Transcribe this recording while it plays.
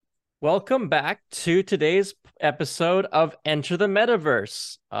Welcome back to today's episode of Enter the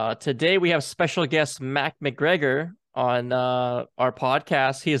Metaverse. Today we have special guest Mac McGregor on our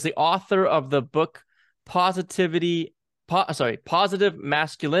podcast. He is the author of the book Positive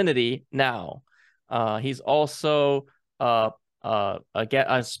Masculinity Now. He's also a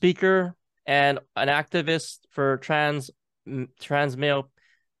speaker and an activist for trans male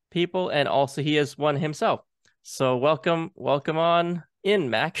people, and also he is one himself. So welcome on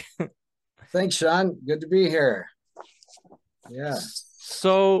in, Mac. Thanks, Sean. Good to be here. Yeah.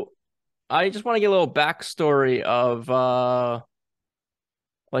 So I just want to get a little backstory of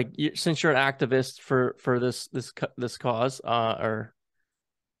since you're an activist for this cause or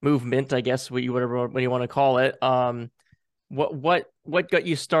movement, I guess whatever what you want to call it. What got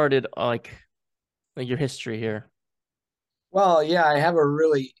you started, like your history here? Well, yeah, I've had a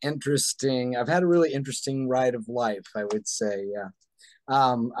really interesting ride of life, I would say. Yeah.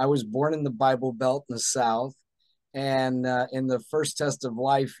 I was born in the Bible Belt in the South. And in the first test of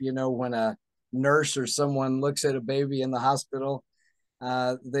life, when a nurse or someone looks at a baby in the hospital,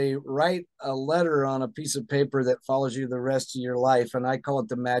 they write a letter on a piece of paper that follows you the rest of your life. And I call it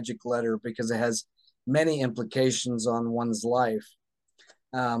the magic letter because it has many implications on one's life.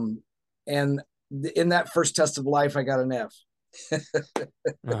 Um, and in that first test of life, I got an F.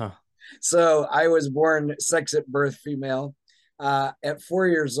 Uh, So I was born sex at birth female at 4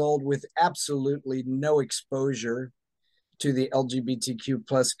 years old with absolutely no exposure to the LGBTQ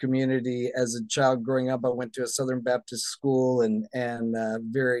plus community as a child growing up. I went to a Southern Baptist school and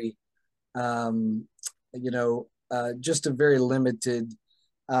very, um, just a very limited,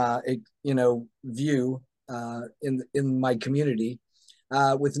 view in my community.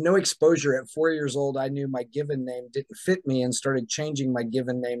 With no exposure at 4 years old, I knew my given name didn't fit me and started changing my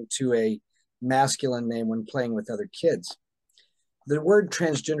given name to a masculine name when playing with other kids. The word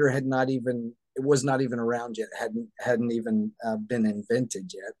transgender had not even it was not even around yet, hadn't even been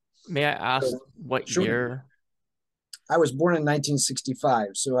invented yet. may I ask So, what sure. year? I was born in 1965,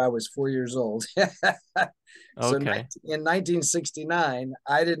 so I was 4 years old. So Okay. in 1969,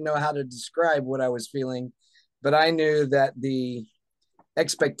 I didn't know how to describe what I was feeling, but I knew that the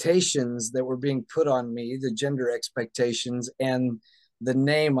expectations that were being put on me, the gender expectations and the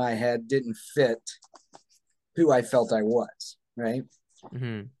name I had didn't fit who I felt I was, right?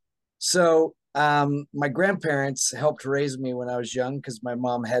 Hmm. So my grandparents helped raise me when I was young because my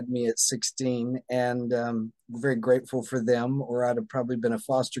mom had me at 16, and very grateful for them, or I'd have probably been a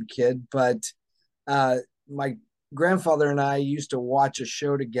foster kid. But my grandfather and I used to watch a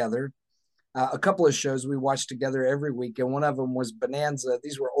show together, a couple of shows we watched together every week, and one of them was Bonanza.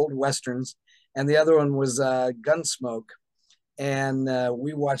 These were old westerns, and the other one was Gunsmoke. And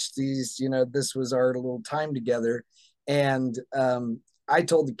we watched these. This was our little time together, and I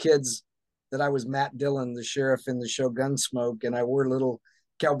told the kids that I was Matt Dillon, the sheriff in the show Gunsmoke, and I wore little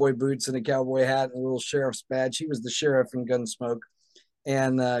cowboy boots and a cowboy hat and a little sheriff's badge. He was the sheriff in Gunsmoke,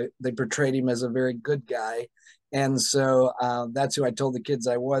 and they portrayed him as a very good guy. And so that's who I told the kids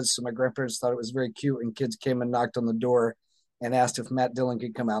I was. So my grandparents thought it was very cute, and kids came and knocked on the door and asked if Matt Dillon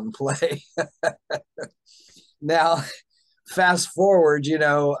could come out and play. Now, fast forward,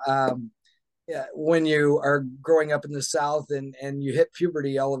 when you are growing up in the South and you hit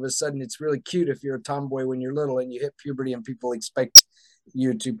puberty, all of a sudden it's really cute if you're a tomboy when you're little and you hit puberty and people expect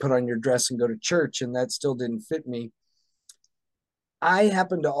you to put on your dress and go to church, and that still didn't fit me. I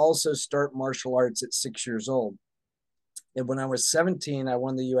happened to also start martial arts at 6 years old. And when I was 17, I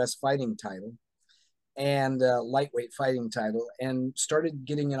won the US fighting title and lightweight fighting title, and started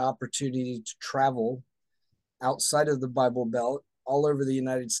getting an opportunity to travel outside of the Bible Belt all over the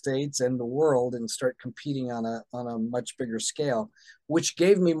United States and the world and start competing on a much bigger scale, which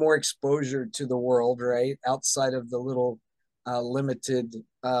gave me more exposure to the world, right? Outside of the little limited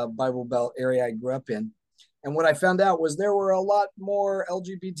Bible Belt area I grew up in. And what I found out was there were a lot more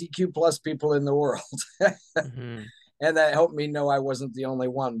LGBTQ plus people in the world. Hmm. And that helped me know I wasn't the only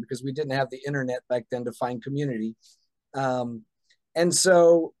one because we didn't have the internet back then to find community. Um, and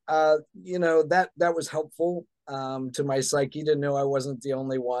so, that was helpful to my psyche to know I wasn't the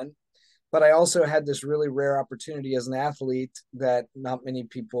only one. But I also had this really rare opportunity as an athlete that not many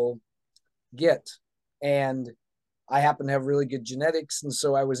people get. And I happen to have really good genetics. And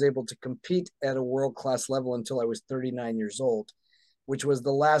so I was able to compete at a world class level until I was 39 years old, which was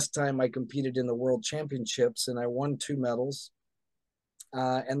the last time I competed in the world championships. And I won 2 medals.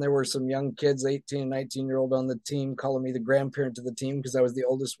 And there were some young kids, 18 and 19-year-old on the team, calling me the grandparent to the team because I was the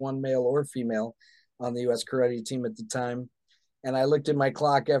oldest one, male or female, on the U.S. karate team at the time. And I looked at my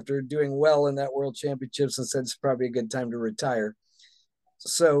clock after doing well in that world championships and said it's probably a good time to retire.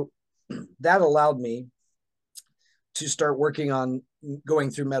 So that allowed me to start working on going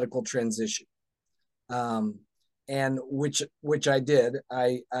through medical transition, um, and which I did.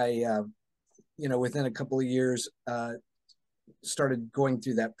 Within a couple of years, started going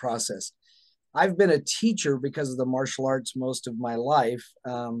through that process. I've been a teacher because of the martial arts most of my life,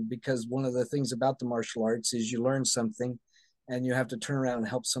 because one of the things about the martial arts is you learn something and you have to turn around and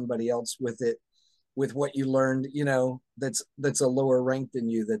help somebody else with it, with what you learned, that's a lower rank than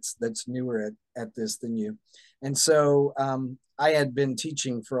you, that's newer at this than you. And so I had been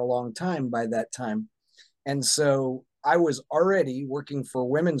teaching for a long time by that time. And so I was already working for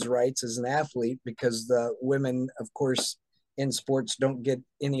women's rights as an athlete, because the women, of course, in sports don't get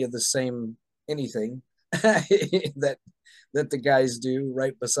any of the same anything that the guys do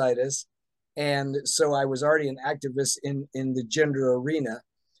right beside us. And so I was already an activist in the gender arena.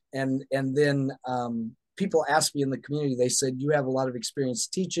 And then people asked me in the community, they said, you have a lot of experience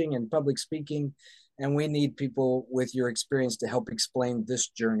teaching and public speaking, and we need people with your experience to help explain this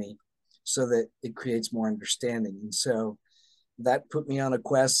journey so that it creates more understanding. And so that put me on a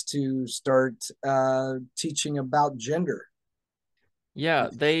quest to start teaching about gender. Yeah,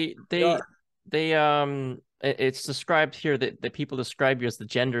 it's described here that the people describe you as the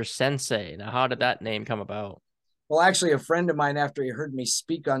gender sensei. Now, how did that name come about? Well, actually, a friend of mine, after he heard me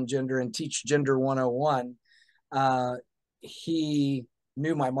speak on gender and teach Gender 101, he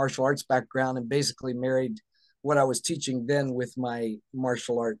knew my martial arts background and basically married what I was teaching then with my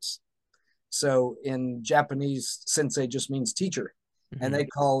martial arts. So in Japanese, sensei just means teacher. And they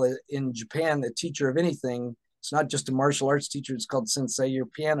call it in Japan a teacher of anything. It's not just a martial arts teacher, it's called sensei. Your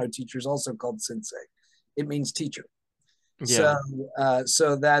piano teacher is also called sensei. It means teacher. So, Yeah.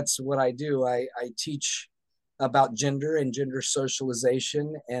 so that's what I do. I teach about gender and gender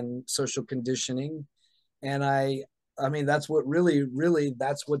socialization and social conditioning. And I mean, that's what really,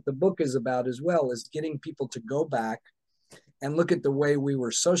 that's what the book is about as well, is getting people to go back and look at the way we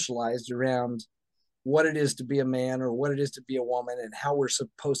were socialized around what it is to be a man or what it is to be a woman, and how we're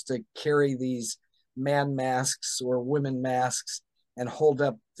supposed to carry these man masks or women masks and hold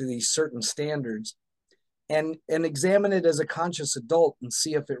up to these certain standards, and examine it as a conscious adult and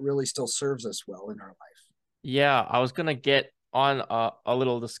see if it really still serves us well in our life. Yeah, I was gonna get on a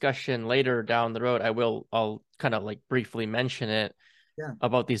little discussion later down the road. I'll kind of like briefly mention it Yeah.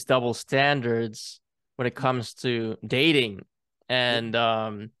 about these double standards when it comes to dating and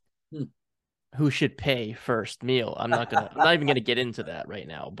Hmm. who should pay first meal. I'm not even gonna get into that right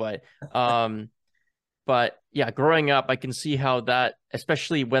now, but yeah, growing up, I can see how that,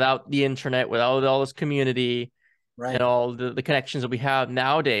 especially without the internet, without all this community and Right. all the connections that we have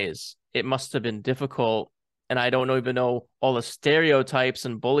nowadays, it must have been difficult. And I don't even know all the stereotypes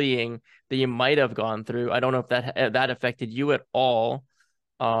and bullying that you might have gone through. I don't know if that affected you at all.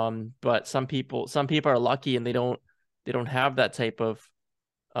 But some people are lucky and they don't have that type of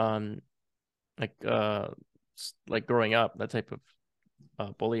um like like growing up, that type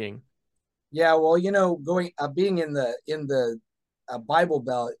of bullying. Yeah, well, going being in the Bible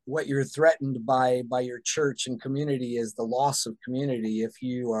Belt, what you're threatened by your church and community is the loss of community if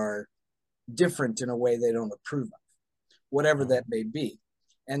you are different in a way they don't approve of, whatever that may be.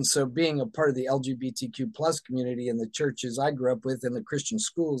 And so, being a part of the LGBTQ plus community in the churches I grew up with and the Christian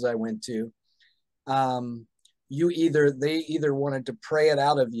schools I went to, um, they either wanted to pray it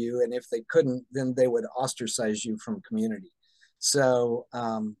out of you, and if they couldn't, then they would ostracize you from community. So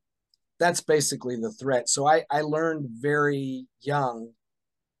that's basically the threat. So I learned very young,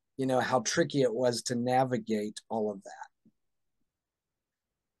 how tricky it was to navigate all of that.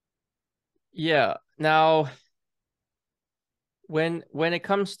 Yeah. Now, when it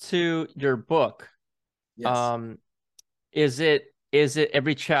comes to your book, Yes. um, is it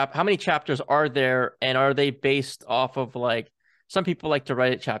every how many chapters are there, and are they based off of like some people like to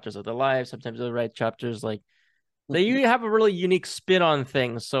write chapters of their lives, sometimes they write chapters like they have a really unique spin on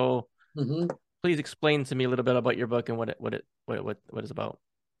things. So Mm-hmm. please explain to me a little bit about your book and what it's about.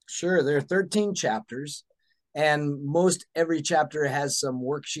 Sure. There are 13 chapters, and most every chapter has some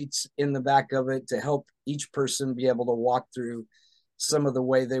worksheets in the back of it to help each person be able to walk through some of the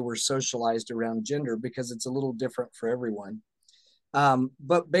way they were socialized around gender, because it's a little different for everyone.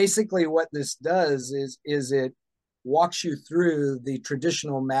 But basically, what this does is it walks you through the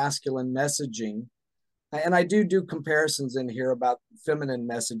traditional masculine messaging, and I do comparisons in here about feminine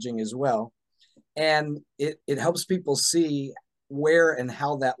messaging as well, and it helps people see where and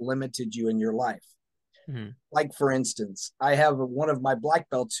how that limited you in your life. Mm-hmm. Like, for instance, I have one of my black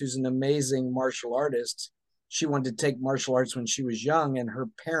belts who's an amazing martial artist. She wanted to take martial arts when she was young, and her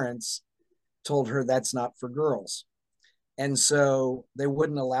parents told her that's not for girls. And so they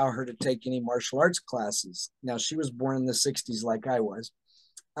wouldn't allow her to take any martial arts classes. Now, she was born in the 60s, like I was.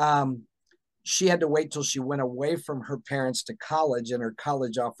 Um, she had to wait till she went away from her parents to college, and her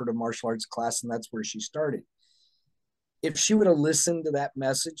college offered a martial arts class, and that's where she started. If she would have listened to that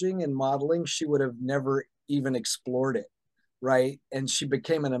messaging and modeling, she would have never even explored it, right? And she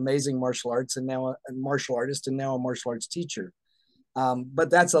became an amazing martial arts and now a martial artist and now a martial arts teacher.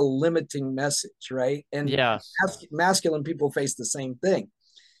 But that's a limiting message, right? And Yes. masculine people face the same thing.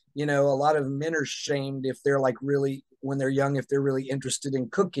 You know, a lot of men are shamed if they're like really, when they're young, if they're really interested in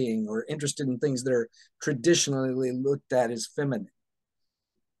cooking or interested in things that are traditionally looked at as feminine.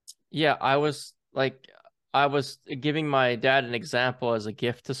 Yeah, I was giving my dad an example as a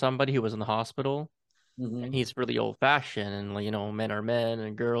gift to somebody who was in the hospital. And Mm-hmm. he's really old fashioned and like, men are men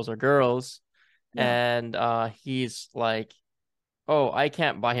and girls are girls. Yeah. And he's like, "Oh, I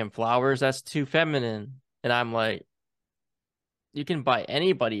can't buy him flowers. That's too feminine." And I'm like, "You can buy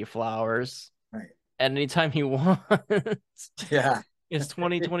anybody flowers Right. at any time you want." Yeah. It's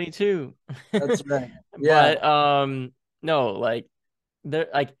 2022. That's right. Yeah. But no, like there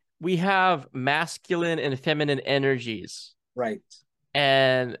like we have masculine and feminine energies. Right.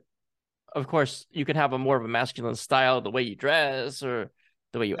 And of course, you can have a more of a masculine style, the way you dress or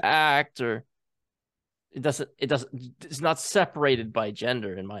the way you act, or it's not separated by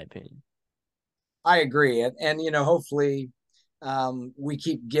gender, in my opinion. I agree. And you know, hopefully we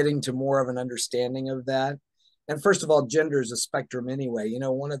keep getting to more of an understanding of that. And first of all, gender is a spectrum anyway. You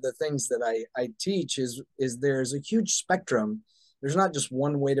know, one of the things that I teach is there's a huge spectrum. There's not just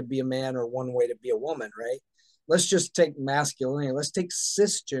one way to be a man or one way to be a woman, right? Let's just take masculinity. Let's take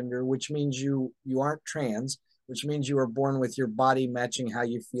cisgender, which means you aren't trans, which means you were born with your body matching how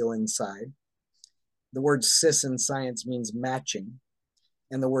you feel inside. The word cis in science means matching,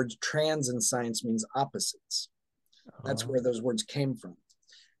 and the word trans in science means opposites. That's Oh. where those words came from.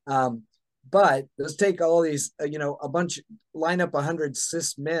 Um, but let's take all these, a bunch, line up 100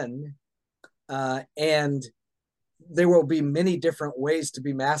 cis men, and there will be many different ways to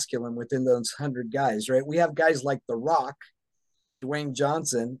be masculine within those 100 guys, right? We have guys like The Rock, Dwayne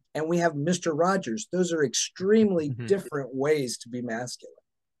Johnson, and we have Mr. Rogers. Those are extremely Mhm. different ways to be masculine,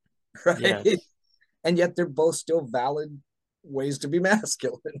 right? Yes, And yet they're both still valid ways to be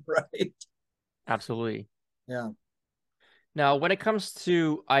masculine, right? absolutely. Yeah. Now, when it comes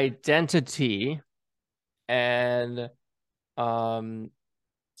to identity and um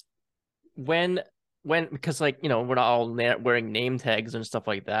when because like, we're not all wearing name tags and stuff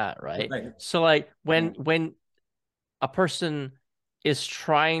like that, right? Right. So like Yeah. when a person is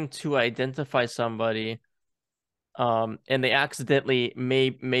trying to identify somebody, and they accidentally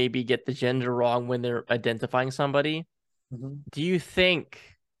maybe get the gender wrong when they're identifying somebody, Mm-hmm. do you think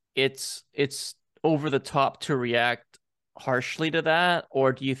it's over the top to react harshly to that,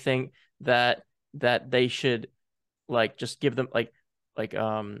 or do you think that they should like just give them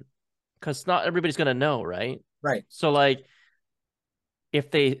because not everybody's gonna know, right? Right. So like if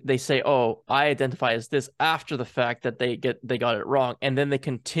they say, "Oh, I identify as this," after the fact that they got it wrong, and then they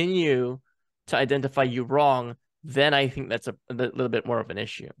continue to identify you wrong, then I think that's a little bit more of an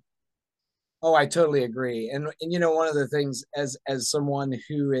issue. Oh, I totally agree. And you know, one of the things as someone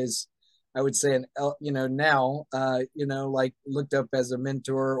who is, I would say now, like looked up as a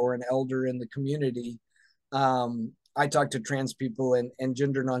mentor or an elder in the community, I talk to trans people and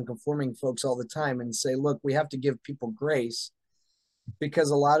gender nonconforming folks all the time and say, look, we have to give people grace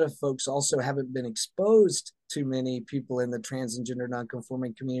because a lot of folks also haven't been exposed to many people in the trans and gender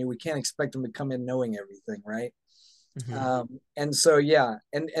nonconforming community. We can't expect them to come in knowing everything, right? Hmm. And so yeah,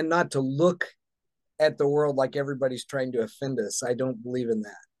 and not to look at the world like everybody's trying to offend us. I don't believe in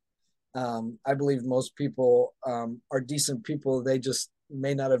that. I believe most people are decent people. They just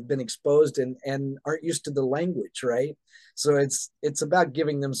may not have been exposed and aren't used to the language, right? So it's about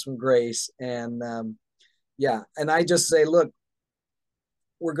giving them some grace and yeah. And I just say, look,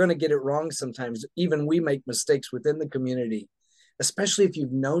 we're going to get it wrong sometimes. Even we make mistakes within the community, especially if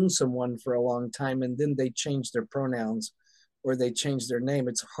you've known someone for a long time and then they change their pronouns or they change their name.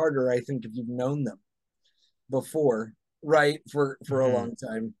 It's harder, I think, if you've known them before, right? For a Hmm. long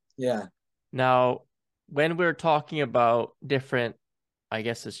time. Yeah. Now, when we're talking about different, I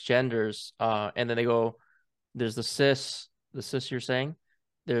guess it's genders, and then they go, there's the cis you're saying,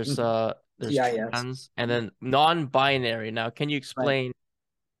 there's CIS. trans, and then non-binary. Now, can you Right. explain the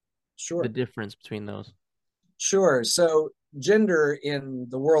Sure. difference between those? Sure. So gender in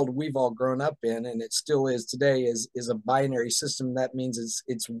the world we've all grown up in, and it still is today, is a binary system. That means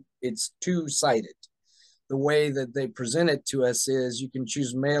it's two-sided. The way that they present it to us is you can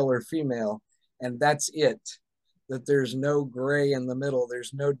choose male or female, and that's it. that there's no gray in the middle.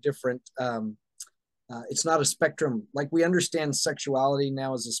 There's no different. It's not a spectrum. Like we understand sexuality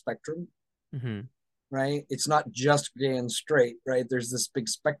now as a spectrum, Mm-hmm. right? It's not just gay and straight, right? There's this big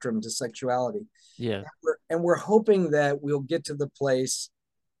spectrum to sexuality. Yeah. And we're hoping that we'll get to the place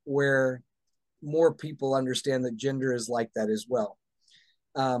where more people understand that gender is like that as well.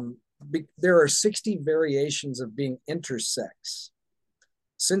 Um, there are 60 variations of being intersex.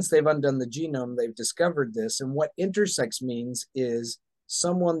 Since they've undone the genome, they've discovered this. And what intersex means is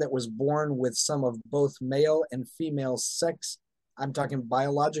someone that was born with some of both male and female sex. I'm talking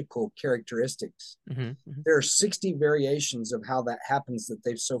biological characteristics. Mm-hmm. Mm-hmm. There are 60 variations of how that happens that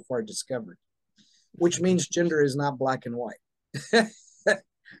they've so far discovered, which means gender is not black and white.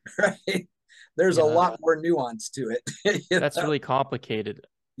 Right? There's a Yeah. lot more nuance to it. That's really complicated.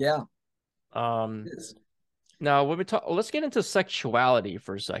 Yeah. Um, Now, when we talk, let's get into sexuality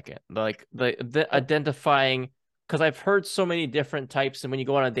for a second. Like the identifying, because I've heard so many different types, and when you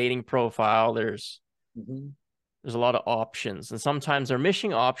go on a dating profile, Mm-hmm. there's a lot of options, and sometimes they're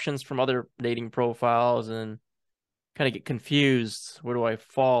missing options from other dating profiles, and kind of get confused. Where do I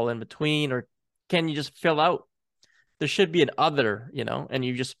fall in between, or can you just fill out? There should be an other, and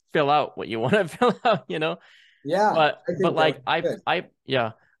you just fill out what you want to fill out. Yeah, But like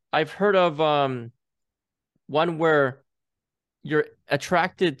I've heard of one where you're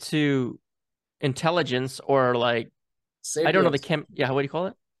attracted to intelligence or like I don't know what do you call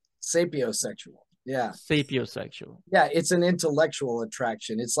it? Sapiosexual. Yeah. Sapiosexual. Yeah, it's an intellectual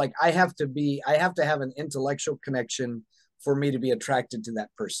attraction. It's like I have to have an intellectual connection for me to be attracted to that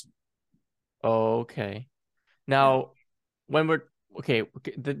person. Okay. Now, when we're okay,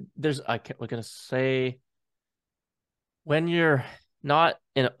 we're gonna say when you're not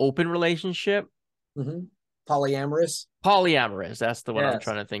in an open relationship, Mm-hmm. polyamorous, that's the one I'm Yes.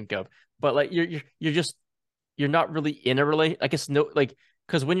 trying to think of. But like you're not really in a relation. I guess no, like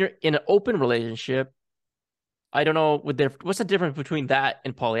because when you're in an open relationship, I don't know what's the difference between that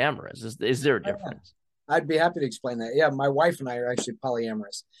and polyamorous? Is there a difference? I'd be happy to explain that. Yeah, my wife and I are actually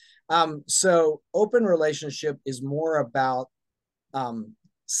polyamorous. So open relationship is more about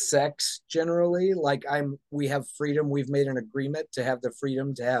sex generally. Like we have freedom. We've made an agreement to have the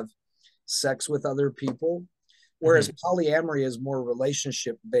freedom to have sex with other people. Whereas polyamory is more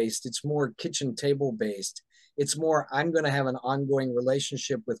relationship based. It's more kitchen table based. It's more, I'm going to have an ongoing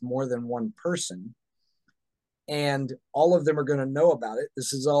relationship with more than one person. And all of them are going to know about it.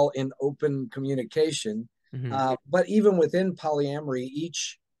 This is all in open communication. But even within polyamory,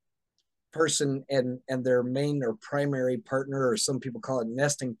 each person and their main or primary partner, or some people call it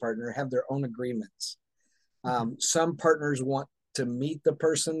nesting partner, have their own agreements. Some partners want to meet the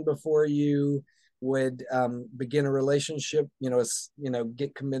person before you would begin a relationship,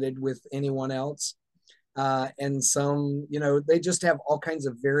 get committed with anyone else. And some, they just have all kinds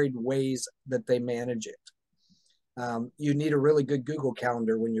of varied ways that they manage it. You need a really good Google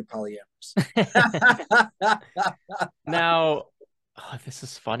Calendar when you're polyamorous. Now, this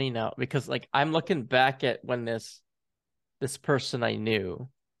is funny now because like I'm looking back at when this person I knew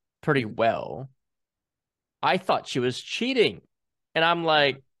pretty well, I thought she was cheating. And I'm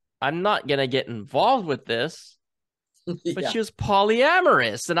like, I'm not gonna get involved with this. But she was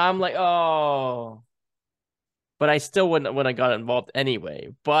polyamorous, and I'm like, oh. But I still wouldn't when I got involved anyway.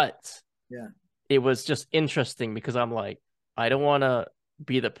 But it was just interesting because I'm like, I don't want to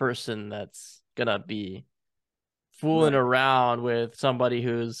be the person that's gonna be fooling around with somebody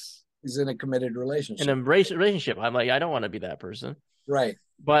who's in a committed relationship. In a relationship. I'm like, I don't want to be that person. Right.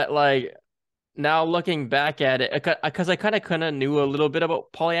 But like now looking back at it, because I kind of knew a little bit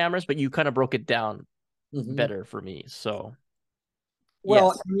about polyamorous, but you kind of broke it down better for me. So,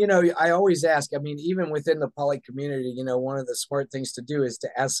 well, yes. I always ask, even within the poly community, one of the smart things to do is to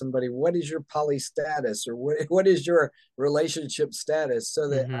ask somebody, what is your poly status, or what is your relationship status? So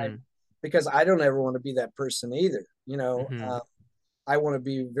that because I don't ever want to be that person either. I want to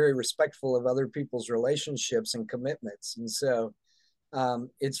be very respectful of other people's relationships and commitments. And so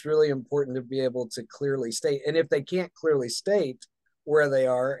it's really important to be able to clearly state. And if they can't clearly state where they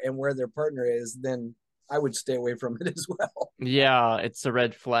are and where their partner is, then I would stay away from it as well. Yeah, it's a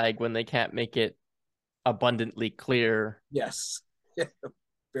red flag when they can't make it abundantly clear. Yes, yeah,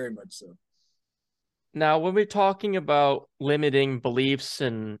 very much so. Now, when we're talking about limiting beliefs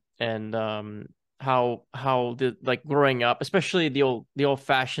and how like growing up, especially the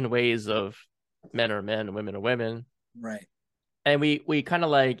old-fashioned ways of men are men, women are women, right? And we kind of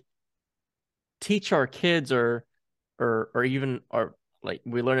like teach our kids or even like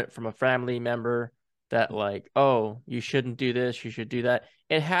we learn it from a family member that like, oh, you shouldn't do this, you should do that.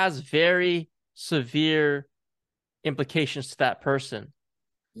 It has very severe implications to that person,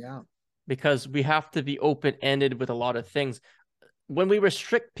 Yeah. because we have to be open-ended with a lot of things. When we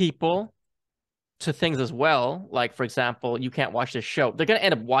restrict people to things as well, like for example, you can't watch this show, they're gonna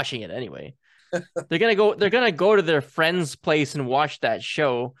end up watching it anyway. They're gonna go to their friend's place and watch that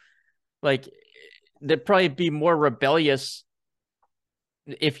show. Like they'd probably be more rebellious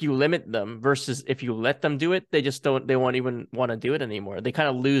if you limit them versus if you let them do it. They won't even want to do it anymore. They kind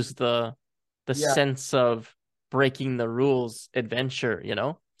of lose the Yeah. sense of breaking the rules adventure, you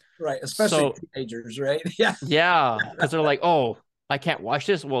know? Right. Especially So teenagers, right? Yeah. yeah, because they're like, oh, I can't watch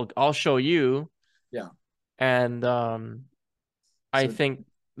this. Well, I'll show you. Yeah. And I So think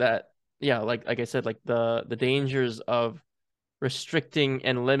that, yeah, like I said, like the dangers of restricting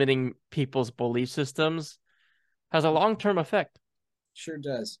and limiting people's belief systems has a long-term effect. sure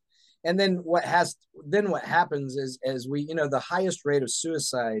does. And then what happens is, as we, the highest rate of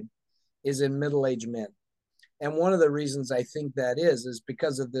suicide is in middle-aged men. And one of the reasons I think that is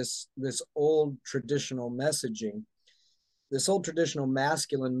because of this old traditional messaging, this old traditional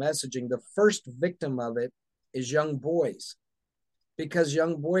masculine messaging. The first victim of it is young boys, because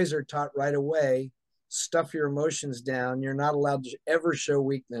young boys are taught right away, stuff your emotions down. You're not allowed to ever show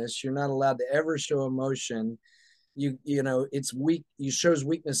weakness. You're not allowed to ever show emotion. It's weak. You shows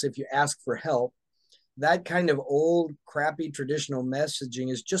weakness if you ask for help. That kind of old, crappy, traditional messaging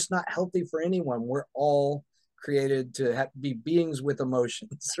is just not healthy for anyone. We're all created to be beings with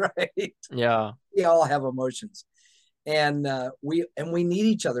emotions, right? Yeah. We all have emotions, and we need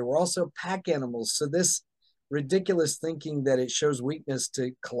each other. We're also pack animals. So this ridiculous thinking that it shows weakness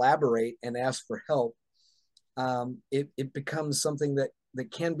to collaborate and ask for help, it becomes something that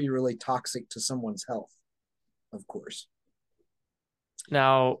can be really toxic to someone's health. Of course,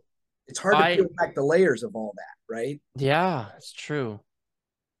 Now, it's hard to I peel back the layers of all that, right? yeah, it's true.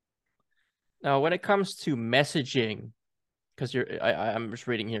 Now, when it comes to messaging, because I'm just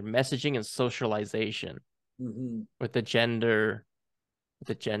reading here, messaging and socialization Mm-hmm. with the gender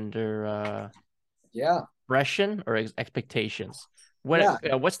Yeah, expression or expectations.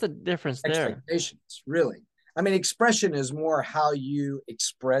 yeah. What's the difference there? Expectations, really. I mean, expression is more how you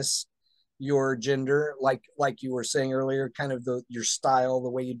express your gender, like you were saying earlier, kind of your style,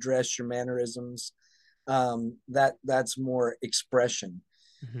 the way you dress, your mannerisms. That's more expression.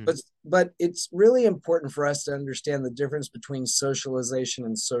 Mhm. But it's really important for us to understand the difference between socialization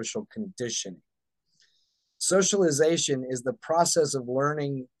and social conditioning. Socialization is the process of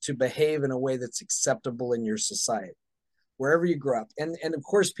learning to behave in a way that's acceptable in your society, wherever you grow up. And of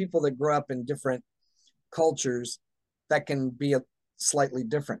course, people that grow up in different cultures, that can be slightly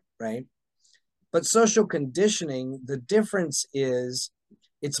different, right? But social conditioning, the difference is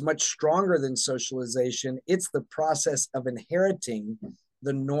it's much stronger than socialization. It's the process of inheriting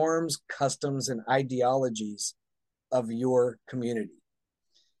the norms, customs, and ideologies of your community.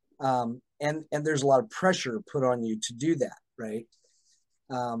 And there's a lot of pressure put on you to do that, right?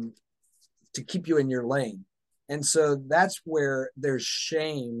 Um, to keep you in your lane. And so that's where there's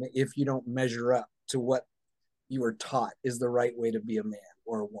shame if you don't measure up to what you were taught is the right way to be a man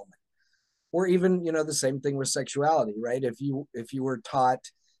or a woman. Or even, the same thing with sexuality, right? If you were taught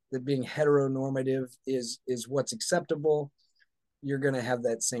that being heteronormative is what's acceptable, you're going to have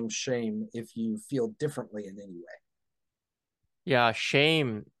that same shame if you feel differently in any way. Yeah,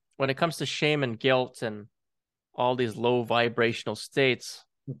 shame. When it comes to shame and guilt and all these low vibrational states,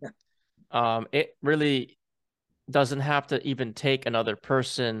 it really doesn't have to even take another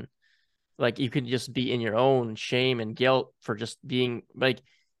person. Like you could just be in your own shame and guilt for just being like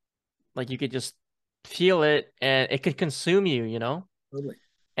you could just feel it and it could consume you, you know? Totally.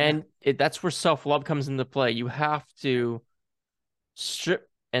 Yeah. And that's where self-love comes into play. You have to strip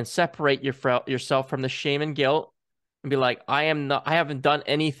and separate yourself from the shame and guilt and be like, I haven't done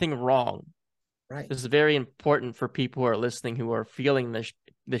anything wrong. Right. This is very important for people who are listening who are feeling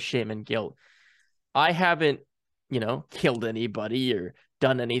the shame and guilt. I haven't, killed anybody or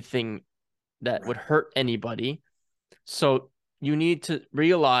done anything that Right. would hurt anybody. So you need to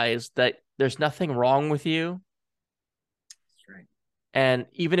realize that there's nothing wrong with you. That's right. And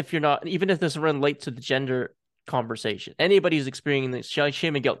even if this relates to the gender conversation, anybody who's experiencing this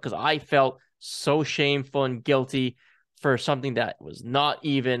shame and guilt, because I felt so shameful and guilty for something that was not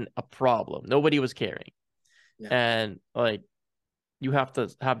even a problem. Nobody was caring. Yeah. And like, you have to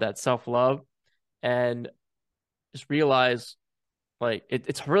have that self love and just realize like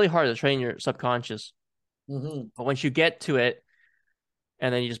it's really hard to train your subconscious. Mm-hmm. But once you get to it,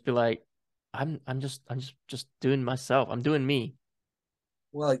 and then you just be like, I'm just doing myself. I'm doing me.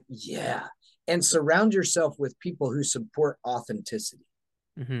 Well, yeah. And surround yourself with people who support authenticity.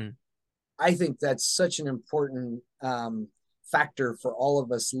 Hmm. I think that's such an important factor for all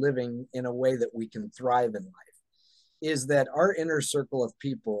of us living in a way that we can thrive in life is that our inner circle of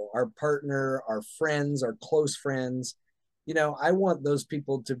people, our partner, our friends, our close friends, I want those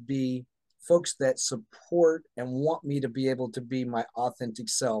people to be folks that support and want me to be able to be my authentic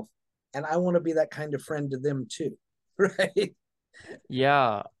self. And I want to be that kind of friend to them too. Right.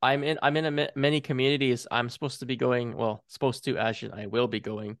 Yeah, I'm in many communities. I'm supposed to be going, well, supposed to, as in I will be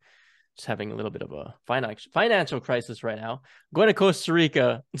going, just having a little bit of a financial crisis right now. Going to Costa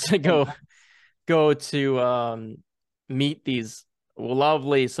Rica to go to meet these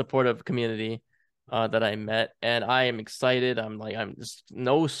lovely supportive community that I met, and I am excited. I'm just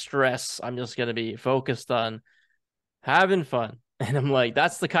no stress. I'm just gonna be focused on having fun. And I'm like,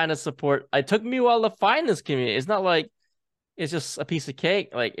 that's the kind of support. It took me a while to find this community. It's not like it's just a piece of cake.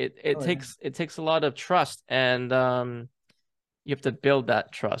 Like it Oh, yeah. takes a lot of trust, and you have to build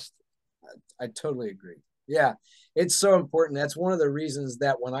that trust. I totally agree. Yeah, it's so important. That's one of the reasons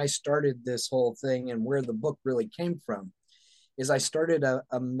that when I started this whole thing and where the book really came from is I started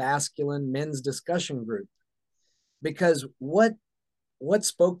a masculine men's discussion group because what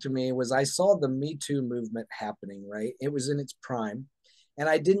spoke to me was I saw the Me Too movement happening, right? It was in its prime. And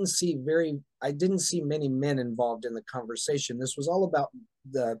I didn't see many men involved in the conversation. This was all about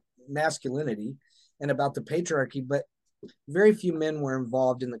the masculinity and about the patriarchy, but very few men were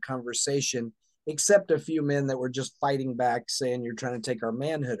involved in the conversation, except a few men that were just fighting back, saying you're trying to take our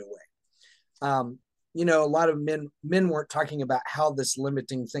manhood away. A lot of men weren't talking about how this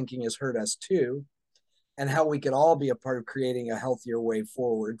limiting thinking has hurt us too, and how we could all be a part of creating a healthier way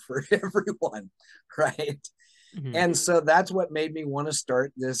forward for everyone, right? Mhm. And so that's what made me want to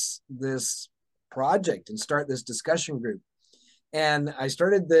start this project and start this discussion group. And I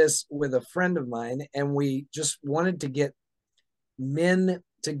started this with a friend of mine, and we just wanted to get men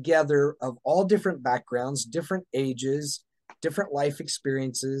together of all different backgrounds, different ages, different life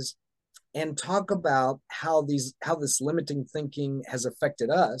experiences, and talk about how this limiting thinking has affected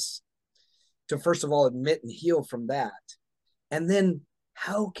us, to first of all admit and heal from that, and then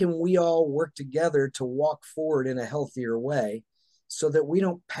how can we all work together to walk forward in a healthier way so that we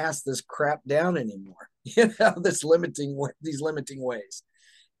don't pass this crap down anymore, these limiting ways.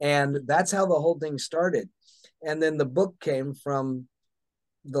 And that's how the whole thing started. And then the book came from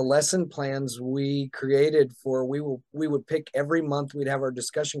the lesson plans we created for we would pick every month, we'd have our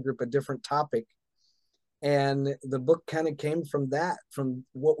discussion group a different topic, and the book kind of came from that, from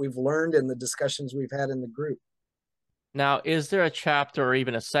what we've learned and the discussions we've had in the group. Now, is there a chapter or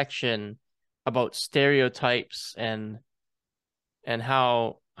even a section about stereotypes and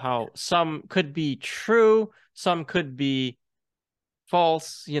how some could be true, some could be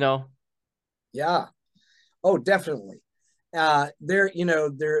false, you know? Yeah. Oh, definitely. There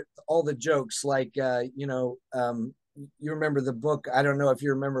all the jokes like you remember the book. I don't know if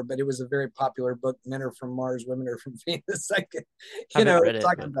you remember, but it was a very popular book, Men Are From Mars, Women Are From Venus. Like, Haven't read it,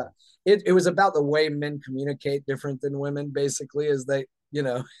 talking but about it was about the way men communicate different than women, basically, as they,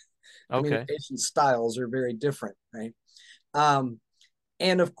 okay. communication styles are very different, right? Um,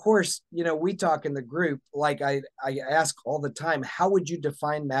 and of course, we talk in the group, like I ask all the time, how would you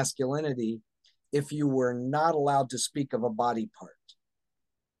define masculinity if you were not allowed to speak of a body part?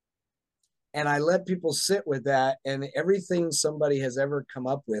 And I let people sit with that, and everything somebody has ever come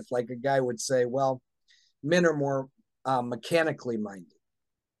up with, like a guy would say, well, men are more mechanically minded.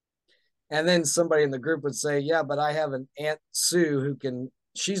 And then somebody in the group would say, yeah, but I have an Aunt Sue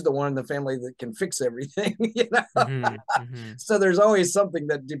she's the one in the family that can fix everything. Mm-hmm. So there's always something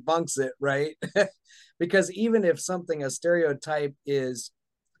that debunks it, right? Because even if a stereotype is,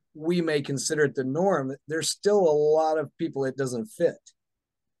 we may consider it the norm, there's still a lot of people it doesn't fit.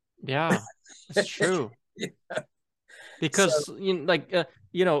 Yeah, it's true. Yeah. So Because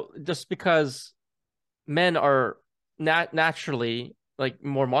just because men are naturally like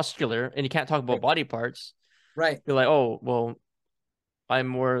more muscular and you can't talk about body parts, right. you're like, oh, well, I'm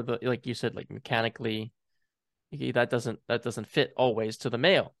more like you said, like mechanically, that doesn't fit always to the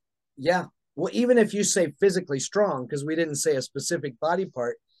male. Yeah. Well, even if you say physically strong, because we didn't say a specific body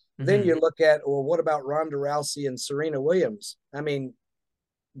part, then Mm-hmm. you look at, well, what about Ronda Rousey and Serena Williams? I mean,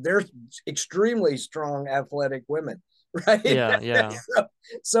 they're extremely strong, athletic women, right? Yeah, yeah.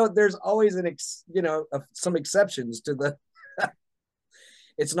 So there's always some exceptions to the.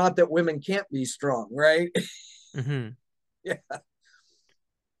 It's not that women can't be strong, right? Mm-hmm. Yeah,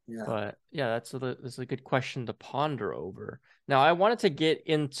 yeah. But yeah, that's a good question to ponder over. Now, I wanted to get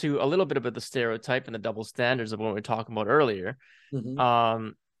into a little bit about the stereotype and the double standards of what we were talking about earlier. Mm-hmm.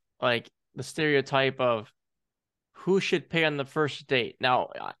 Um, like the stereotype of who should pay on the first date? Now,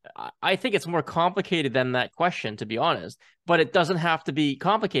 I think it's more complicated than that question, to be honest, but it doesn't have to be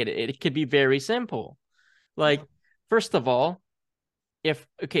complicated. It could be very simple. Like, first of all,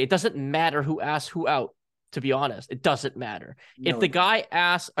 it doesn't matter who asks who out, to be honest. It doesn't matter. No. If the guy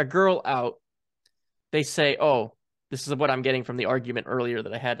asks a girl out, they say, oh, this is what I'm getting from the argument earlier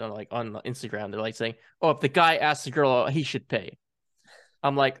that I had on Instagram. They're like saying, oh, if the guy asks the girl out, he should pay.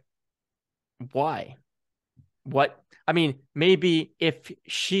 I'm like, why? What? I mean, maybe if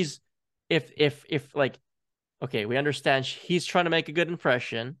she's if like, okay, we understand he's trying to make a good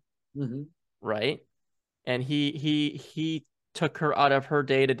impression, right? And he took her out of her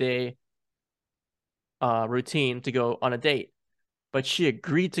day-to-day routine to go on a date, but she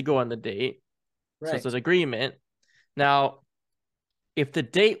agreed to go on the date. So it's an agreement. Now, if the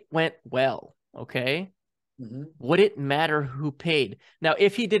date went well, okay, would it matter who paid? Now,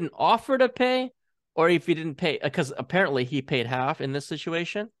 if he didn't offer to pay, or if he didn't pay, because apparently he paid half in this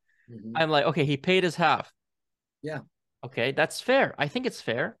situation, I'm like, okay, he paid his half. Yeah. Okay, that's fair. I think it's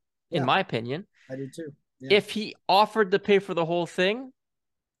fair, in my opinion. I do too. Yeah. If he offered to pay for the whole thing,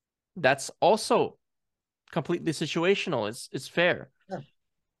 that's also completely situational. It's fair. Yeah.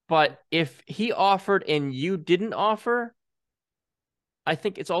 But if he offered and you didn't offer, I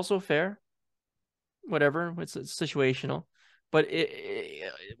think it's also fair. Whatever, it's situational. But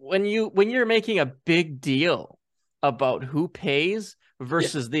when you're making a big deal about who pays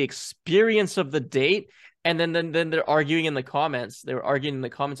versus the experience of the date, and then they're arguing in the comments. They were arguing in the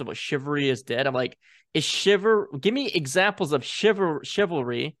comments about chivalry is dead. I'm like, give me examples of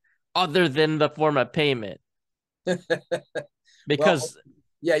chivalry other than the form of payment. Because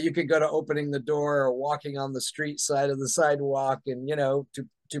you could go to opening the door or walking on the street side of the sidewalk, and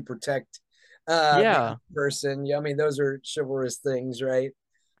to protect the person. Yeah, I mean, those are chivalrous things, right?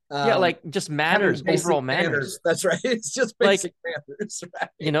 Like just manners, overall manners. That's right. It's just basic manners,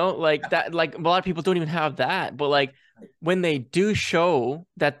 right? Like that. Like a lot of people don't even have that. But like when they do show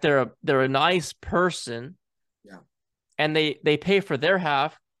that they're a nice person, and they pay for their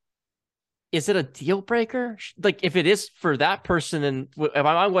half, is it a deal breaker? Like if it is for that person, and if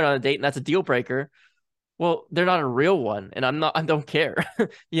I'm going on a date and that's a deal breaker, well, they're not a real one, and I don't care.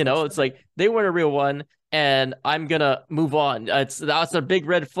 It's like they weren't a real one, and I'm gonna move on. That's a big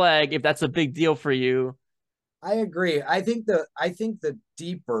red flag if that's a big deal for you. I agree. I think the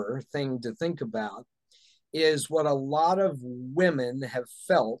deeper thing to think about is what a lot of women have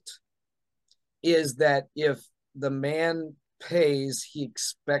felt is that if the man pays, he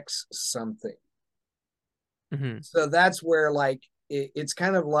expects something. So that's where it's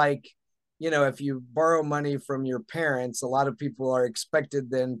kind of like, if you borrow money from your parents, a lot of people are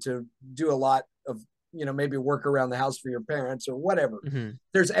expected then to do a lot of, maybe work around the house for your parents or whatever.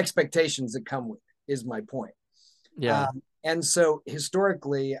 There's expectations that come with it, is my point. Yeah. And so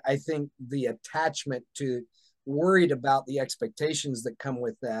historically, I think the attachment to worried about the expectations that come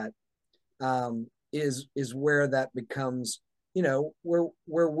with that is where that becomes, where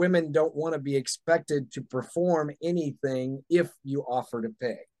women don't want to be expected to perform anything if you offer to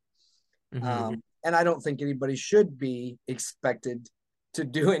pay. And I don't think anybody should be expected to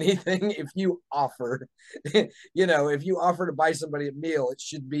do anything if you offer. If you offer to buy somebody a meal, it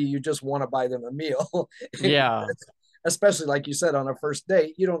should be you just want to buy them a meal. Yeah. Especially like you said, on a first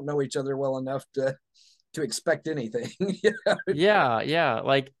date, you don't know each other well enough to expect anything. Yeah.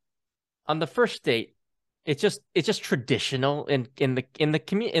 Like on the first date, it's just traditional in the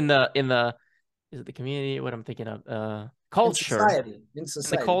is it the community? What I'm thinking of, culture, in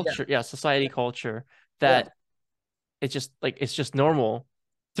society, the culture, society culture that it's just normal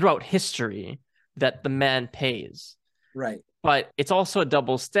throughout history that the man pays, right? But it's also a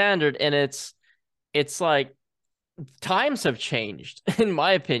double standard, and it's like times have changed, in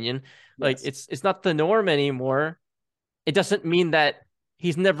my opinion. Like it's not the norm anymore. It doesn't mean that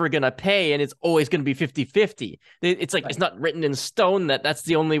he's never going to pay and it's always going to be 50-50. It's like, it's not written in stone that that's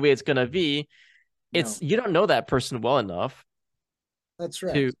the only way it's going to be. You don't know that person well enough. That's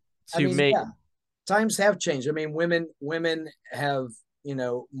right. Times have changed. I mean, women have,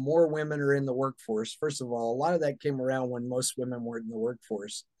 more women are in the workforce. First of all, a lot of that came around when most women weren't in the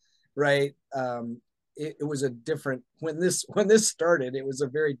workforce, right? It was a different, when this started, it was a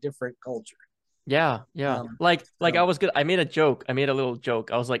very different culture. Yeah. I made a little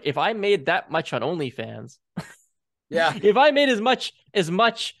joke. I was like, if I made that much on OnlyFans, if I made as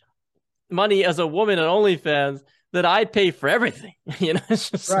much money as a woman on OnlyFans, then I'd pay for everything.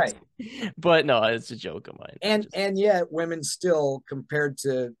 It's just right. But no, it's a joke of mine. And yet women still, compared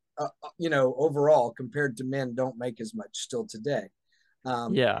to overall compared to men, don't make as much still today.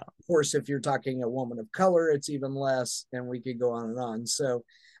 Yeah. Of course, if you're talking a woman of color, it's even less, and we could go on and on. So,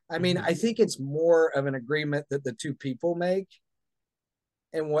 I mean, Mhm. I think it's more of an agreement that the two people make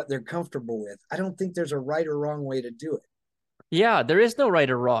and what they're comfortable with. I don't think there's a right or wrong way to do it. Yeah, there is no right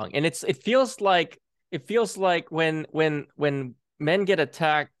or wrong. And it feels like when men get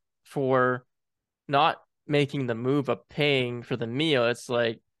attacked for not making the move of paying for the meal, it's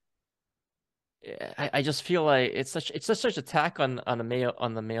like I just feel like it's such attack on the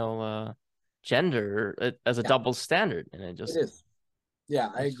male gender as a Yeah, double standard. And it it just is. Yeah,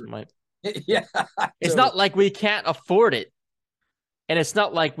 I just agree. might Yeah, it's totally. not like we can't afford it. And it's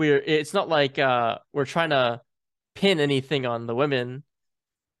not like we're trying to pin anything on the women,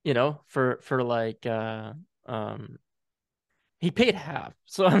 for like um he paid half.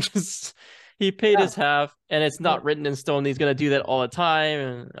 So he paid Yeah. his half, and it's Well, not written in stone he's gonna do that all the time,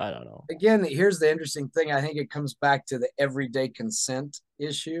 and I don't know. again, here's the interesting thing. I think it comes back to the everyday consent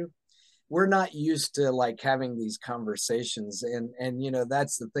issue. We're not used to like having these conversations, and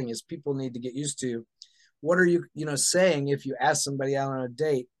that's the thing is people need to get used to what are you saying if you ask somebody out on a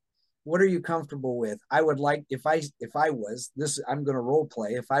date, what are you comfortable with? I would like if I was this, I'm going to role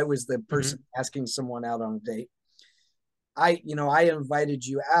play. If I was the Hmm. person asking someone out on a date, I invited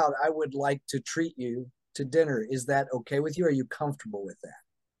you out. I would like to treat you to dinner. Is that okay with you? Are you comfortable with that?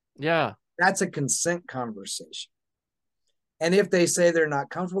 Yeah, That's a consent conversation. And if they say they're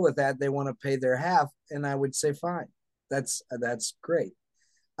not comfortable with that, they want to pay their half, and I would say fine. That's great.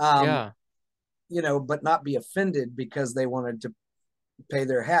 Um, yeah, but not be offended because they wanted to pay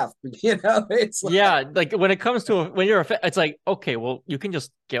their half. It's like, yeah. Like when it comes to when it's like, okay, well, you can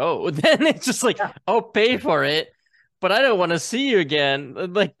just go. Then it's just like, yeah, I'll pay for it, but I don't want to see you again.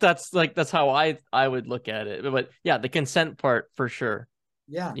 Like that's how I would look at it. But yeah, the consent part for sure.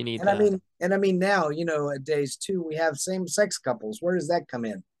 yeah. You need And I that. mean, now, days too, we have same sex couples. Where does that come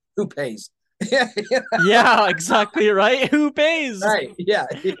in? Who pays? Yeah, Yeah, exactly right. Who pays? right. Yeah,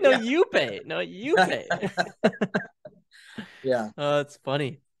 No, yeah, you pay. No, you pay. yeah. That's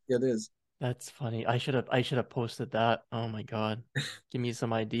funny. It is. That's funny. I should have posted that. Oh my God. Give me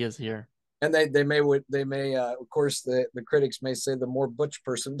some ideas here. And they may of course the critics may say the more butch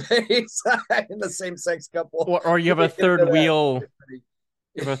person pays in the same sex couple. Or you We'll have a get into third that. wheel.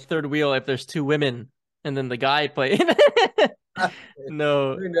 You have a third wheel if there's two women and then the guy play.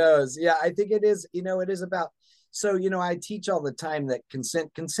 No. Who knows? Yeah, I think it is. It is about. So I teach all the time that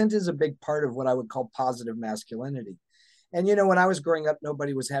consent is a big part of what I would call positive masculinity. And when I was growing up,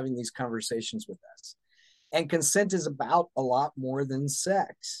 nobody was having these conversations with us. And consent is about a lot more than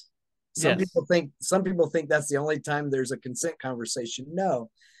sex. Some Yes. people think some people think that's the only time there's a consent conversation. No,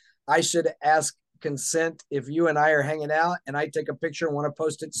 I should ask consent if you and I are hanging out and I take a picture and want to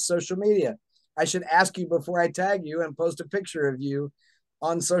post it to social media. I should ask you before I tag you and post a picture of you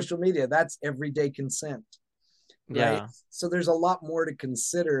on social media. That's everyday consent, right? Yeah. So there's a lot more to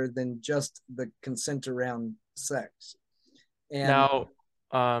consider than just the consent around sex. And Now,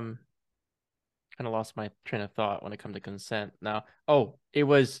 um, kind of lost my train of thought when it comes to consent. Now, oh,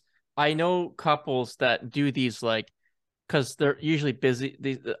 I know couples that do these like because they're usually busy.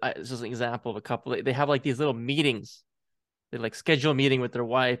 This is an example of a couple. They have like these little meetings. They like schedule a meeting with their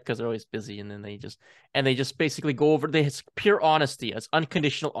wife because they're always busy, and then they just basically go over. It's pure honesty. It's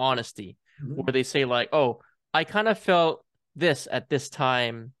unconditional honesty, mm-hmm, where they say like, "Oh, I kind of felt this at this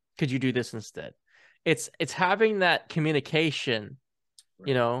time. Could you do this instead?" It's having that communication,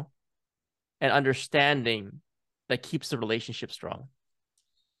 you right. know, and understanding that keeps the relationship strong.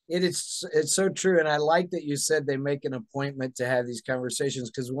 It's so true, and I like that you said they make an appointment to have these conversations,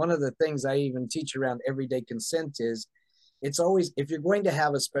 because one of the things I even teach around everyday consent is it's always, if you're going to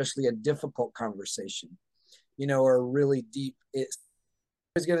have especially a difficult conversation, or really deep, I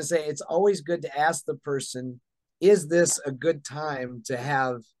was going to say it's always good to ask the person, is this a good time to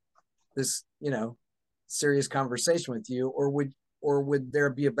have this serious conversation with you, or would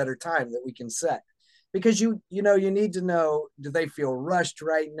there be a better time that we can set? Because you need to know, do they feel rushed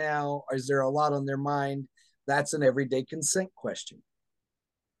right now, or is there a lot on their mind? That's an everyday consent question.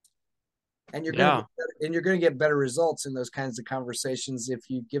 And you're going to get Yeah. better, and you're going to get better results in those kinds of conversations if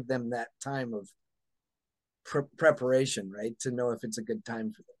you give them that time of preparation, right, to know if it's a good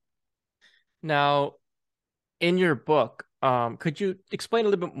time for them. Now, in your book, could you explain a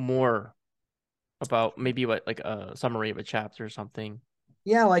little bit more about maybe what like a summary of a chapter or something?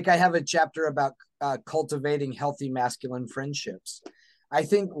 Yeah, like I have a chapter about cultivating healthy masculine friendships. I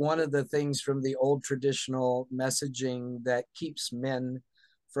think one of the things from the old traditional messaging that keeps men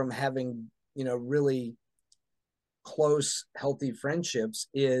from having, really close, healthy friendships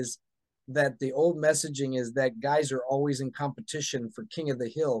is that the old messaging is that guys are always in competition for king of the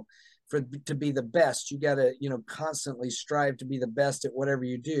hill, for to be the best. You got to, constantly strive to be the best at whatever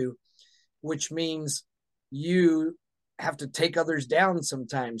you do, which means you have to take others down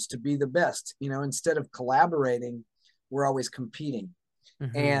sometimes to be the best. Instead of collaborating, we're always competing.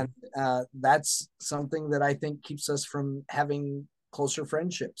 Mm-hmm. And that's something that I think keeps us from having closer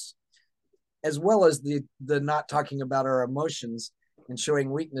friendships, as well as the not talking about our emotions and showing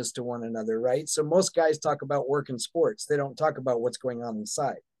weakness to one another, right? So most guys talk about work and sports. They don't talk about what's going on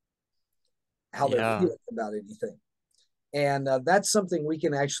inside, how they're Yeah. feeling about anything. And that's something we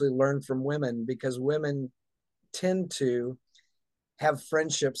can actually learn from women, because women tend to have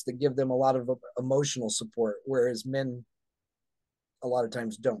friendships that give them a lot of emotional support, whereas men a lot of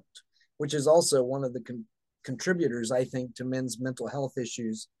times don't, which is also one of the contributors, I think, to men's mental health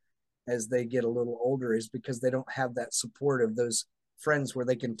issues as they get a little older, is because they don't have that support of those friends where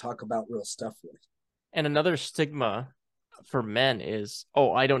they can talk about real stuff with. And another stigma for men is,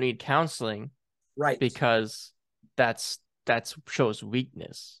 oh, I don't need counseling Right. because that's shows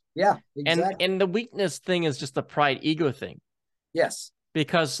weakness. Yeah, And exactly. and the weakness thing is just a pride ego thing. Yes.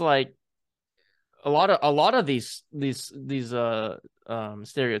 Because like a lot of these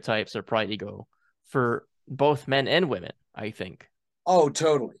stereotypes are pride ego for both men and women, I think. Oh,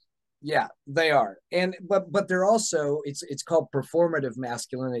 totally. Yeah, they are. And but they're also, it's called performative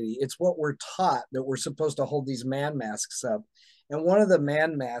masculinity. It's what we're taught, that we're supposed to hold these man masks up. And one of the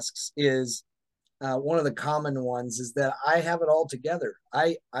man masks is, one of the common ones is that I have it all together.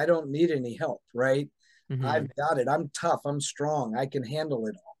 I don't need any help, right? I've Hmm. got it. I'm tough. I'm strong. I can handle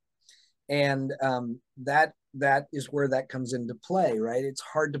it all. And that is where that comes into play, right? It's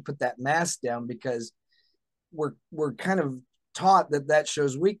hard to put that mask down, because we're kind of taught that that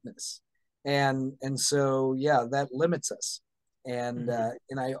shows weakness, and so yeah, that limits us, Hmm.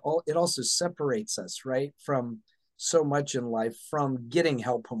 and it also separates us, right, from so much in life, from getting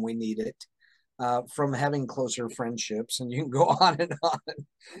help when we need it, from having closer friendships, and you can go on and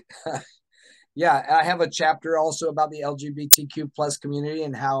on. Yeah, I have a chapter also about the LGBTQ plus community,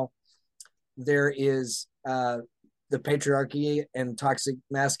 and how there is the patriarchy and toxic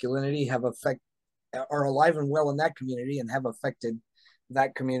masculinity have are alive and well in that community, and have affected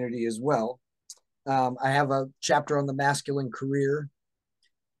that community as well. I have a chapter on the masculine career,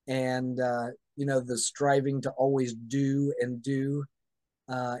 and the striving to always do and do,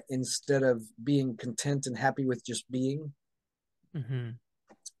 instead of being content and happy with just being. Hmm.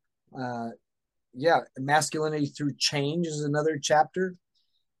 Uh, yeah, masculinity through change is another chapter.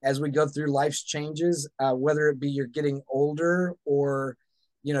 As we go through life's changes, whether it be you're getting older, or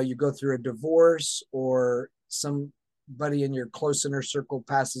you go through a divorce, or somebody in your close inner circle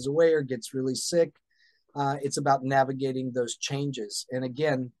passes away or gets really sick. It's about navigating those changes. And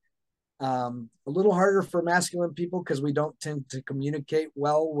again, a little harder for masculine people, because we don't tend to communicate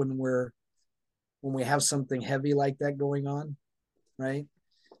well when we have something heavy like that going on, right?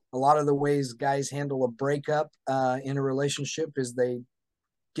 A lot of the ways guys handle a breakup in a relationship is they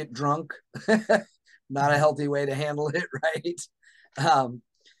get drunk. Not a Hmm. healthy way to handle it, right?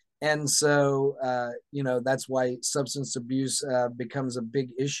 And so, that's why substance abuse becomes a big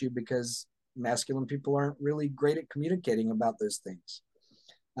issue, because masculine people aren't really great at communicating about those things.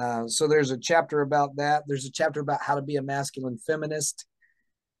 So there's a chapter about that. There's a chapter about how to be a masculine feminist.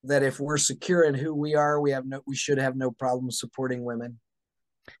 That if we're secure in who we are, we should have no problem supporting women.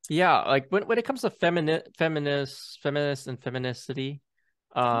 Yeah, like when it comes to feminist and feminicity,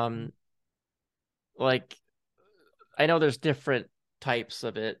 um, like I know there's different types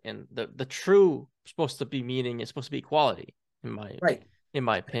of it, and the true supposed to be meaning is supposed to be equality, in my Right. in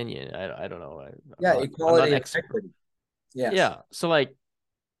my opinion. I don't know. Yeah, I'm not an equality and expert. equity. Yes. Yeah, so like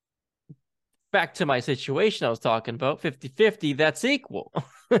back to my situation I was talking about, 50-50, that's equal.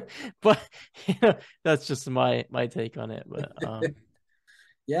 But that's just my take on it. But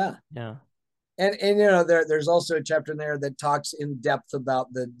Yeah. yeah. And there's also a chapter in there that talks in depth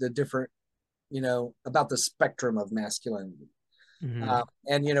about the different, about the spectrum of masculinity. Hmm.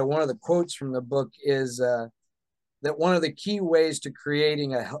 And one of the quotes from the book is that one of the key ways to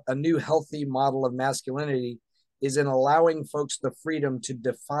creating a new healthy model of masculinity is in allowing folks the freedom to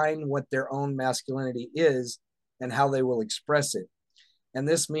define what their own masculinity is and how they will express it. And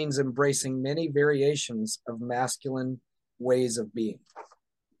this means embracing many variations of masculine ways of being.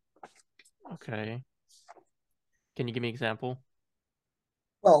 Okay. Can you give me an example?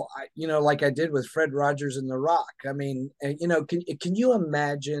 Well, like I did with Fred Rogers and The Rock. I mean, can you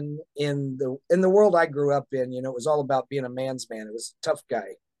imagine, in the world I grew up in, it was all about being a man's man. It was a tough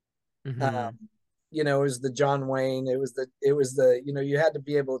guy. Hmm. Um, it was the John Wayne. It was the you had to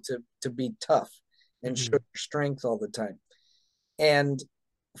be able to be tough and show Hmm. your strength all the time. And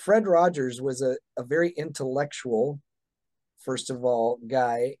Fred Rogers was a very intellectual, first of all,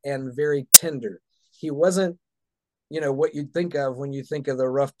 guy, and very tender. He wasn't, what you'd think of when you think of the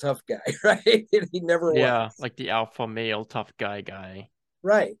rough, tough guy, right? And he never was. Yeah, like the alpha male tough guy.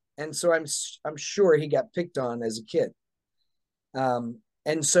 Right. And so I'm sure he got picked on as a kid.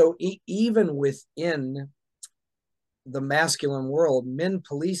 And so even within the masculine world, men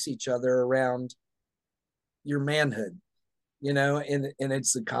police each other around your manhood, and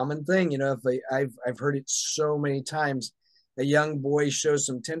it's a common thing. If I've heard it so many times, a young boy shows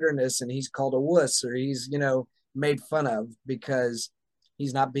some tenderness and he's called a wuss, or he's made fun of because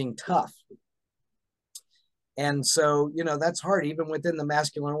he's not being tough. And so that's hard. Even within the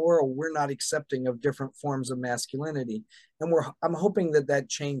masculine world, we're not accepting of different forms of masculinity, and I'm hoping that that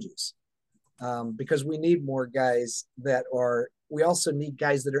changes, because we need more guys that are. We also need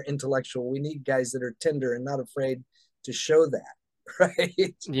guys that are intellectual. We need guys that are tender and not afraid to show that,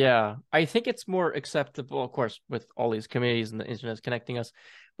 right? Yeah, I think it's more acceptable, of course, with all these communities and the internet connecting us,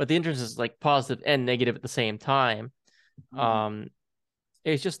 but the internet is like positive and negative at the same time. Um,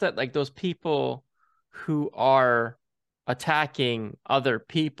 it's just that like those people who are attacking other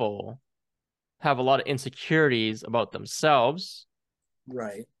people have a lot of insecurities about themselves,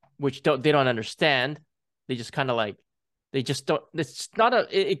 Right. which they don't understand. They just kind of like they just don't. It's not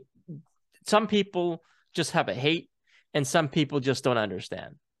some people just have a hate, and some people just don't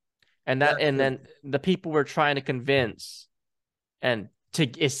understand. That's And then the people we're trying to convince and to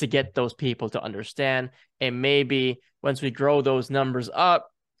get those people to understand. And maybe once we grow those numbers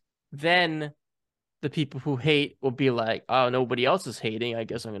up, then the people who hate will be like, oh, nobody else is hating. I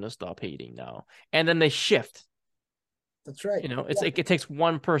guess I'm going to stop hating now. And then they shift. that's right. It's Yeah. it takes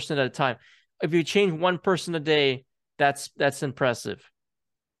one person at a time. If you change one person a day, that's impressive.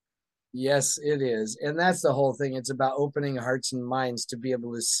 Yes, it is. And that's the whole thing. It's about opening hearts and minds to be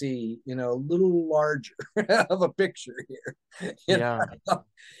able to see, a little larger of a picture here. Yeah.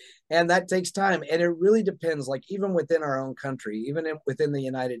 And that takes time. And it really depends, like even within our own country, even within the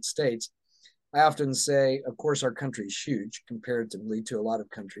United States. I often say, of course, our country is huge comparatively to a lot of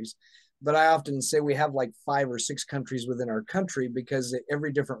countries, but I often say we have like 5 or 6 countries within our country, because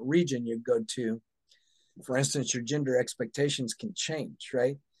every different region you go to, for instance, your gender expectations can change,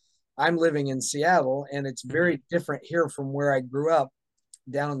 right? I'm living in Seattle, and it's Mhm. very different here from where I grew up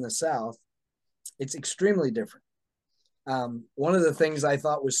down in the South. It's extremely different. One of the things I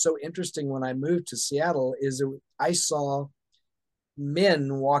thought was so interesting when I moved to Seattle is I saw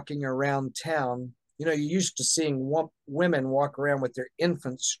men walking around town. You're used to seeing women walk around with their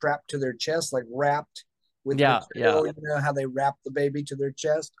infants strapped to their chest, like wrapped with Yeah, yeah. material. You know how they wrap the baby to their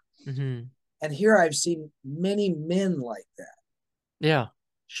chest? Hmm. And here I've seen many men like that, Yeah.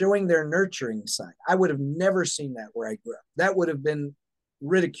 showing their nurturing side. I would have never seen that where I grew up. That would have been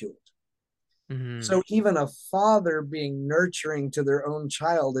ridiculed. Hmm. So even a father being nurturing to their own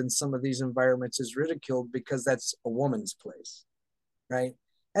child in some of these environments is ridiculed because that's a woman's place, right?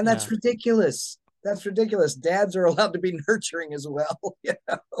 And that's Yeah. ridiculous. That's ridiculous. Dads are allowed to be nurturing as well. Yeah,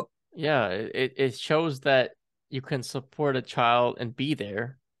 Yeah. It shows that you can support a child and be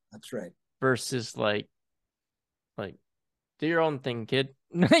there that's right. versus like do your own thing, kid.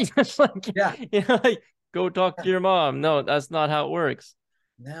 Just like Yeah, like go talk to your mom. No, that's not how it works.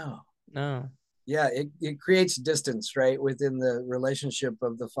 no. No. Yeah, it creates distance, right, within the relationship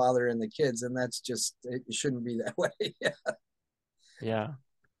of the father and the kids. And that's just, it shouldn't be that way. Yeah. Yeah.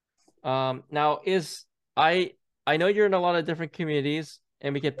 Now is I I know you're in a lot of different communities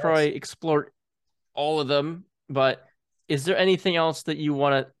and we could Yes. probably explore all of them, but is there anything else that you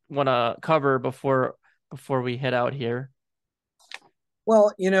wanna cover before we head out here?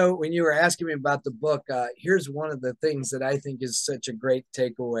 Well, when you were asking me about the book, here's one of the things that I think is such a great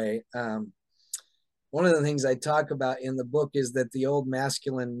takeaway. One of the things I talk about in the book is that the old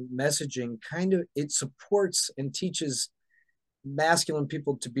masculine messaging kind of, it supports and teaches masculine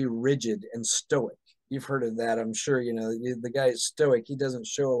people to be rigid and stoic. You've heard of that, I'm sure. The guy is stoic. He doesn't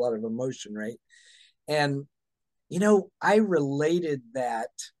show a lot of emotion, right? And I related that.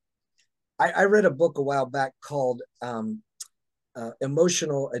 I read a book a while back called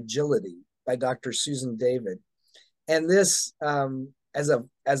Emotional Agility by Dr. Susan David, and this, as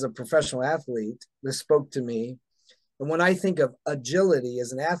a professional athlete, this spoke to me. And when I think of agility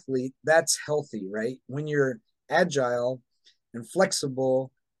as an athlete, that's healthy, right? When you're agile and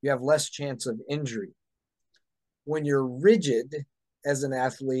flexible, you have less chance of injury. When you're rigid as an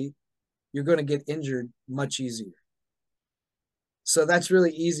athlete, you're going to get injured much easier. So that's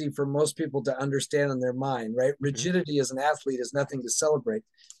really easy for most people to understand in their mind, right? Mhm. Rigidity as an athlete is nothing to celebrate,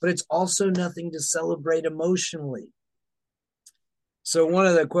 but it's also nothing to celebrate emotionally. So one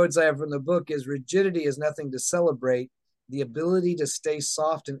of the quotes I have from the book is rigidity is nothing to celebrate. The ability to stay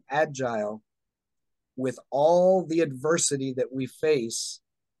soft and agile with all the adversity that we face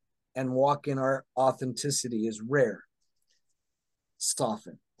and walk in our authenticity is rare.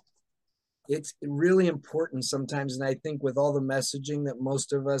 Soften. It's really important sometimes. And I think with all the messaging that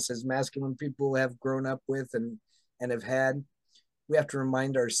most of us as masculine people have grown up with and have had, we have to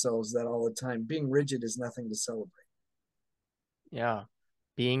remind ourselves that all the time. Being rigid is nothing to celebrate. Yeah.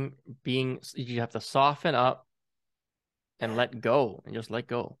 Being you have to soften up and let go and just let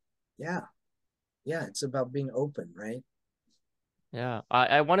go. Yeah. Yeah. It's about being open, right? Yeah.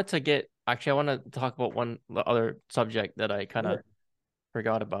 I wanted to get actually I want to talk about one other subject that I kind of Sure.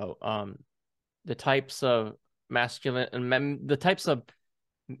 forgot about. The types of masculine and the types of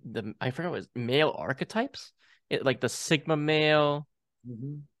the I forgot what it was male archetypes. It like the sigma male,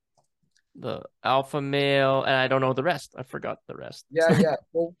 Mm-hmm. the alpha male, and I don't know the rest. I forgot the rest. Yeah, yeah.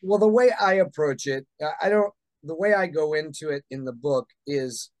 Well, the way I approach it, I don't. The way I go into it in the book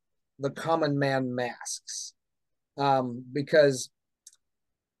is the common man masks, because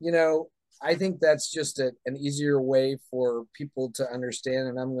I think that's just an easier way for people to understand.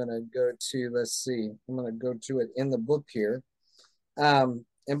 And I'm going to go to, let's see, I'm going to go to it in the book here. And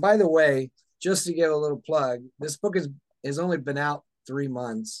by the way, just to give a little plug, this book has only been out 3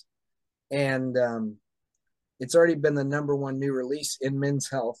 months, and it's already been the number one new release in men's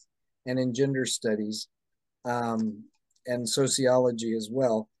health and in gender studies, um, and sociology as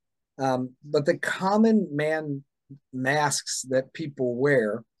well. But the common man masks that people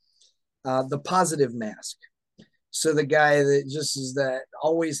wear, the positive mask. So the guy that just is that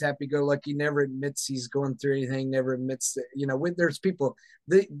always happy go lucky, never admits he's going through anything, never admits that, there's people,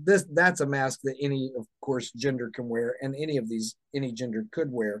 that's a mask that any, of course, gender can wear, and any gender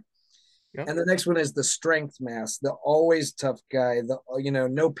could wear. Yep. And the next one is the strength mask, the always tough guy, the,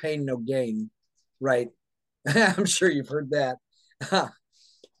 no pain, no gain, right? I'm sure you've heard that.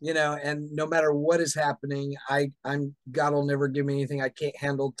 And no matter what is happening, I'm God will never give me anything I can't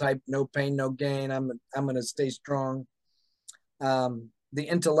handle type, no pain, no gain. I'm gonna stay strong. The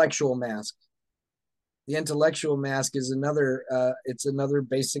intellectual mask. The intellectual mask is another it's another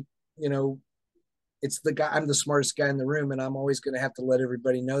basic, you know, it's the guy, I'm the smartest guy in the room, and I'm always gonna have to let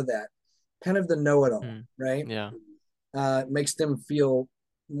everybody know that. Kind of the know-it-all, Mm. right? Yeah. It makes them feel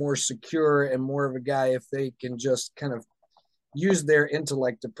more secure and more of a guy if they can just kind of use their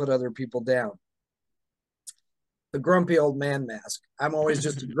intellect to put other people down. The grumpy old man mask. I'm always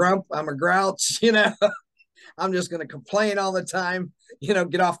just a grump. I'm a grouch, I'm just going to complain all the time,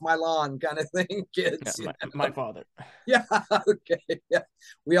 get off my lawn kind of thing, Yeah, kids. my father. Yeah. Okay. Yeah.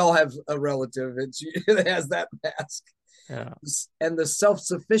 We all have a relative that has that mask. Yeah. And the self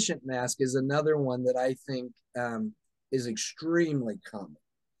sufficient mask is another one that I think is extremely common.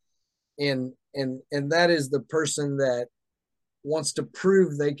 And that is the person that wants to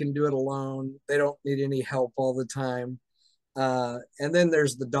prove they can do it alone. They don't need any help all the time. And then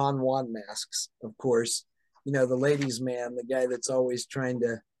there's the Don Juan masks, of course. The ladies' man, the guy that's always trying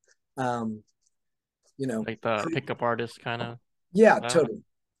to, um, Like the prove, pickup artist kind of yeah, style. totally,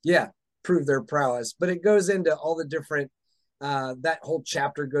 yeah, prove their prowess. But it goes into all the different. That whole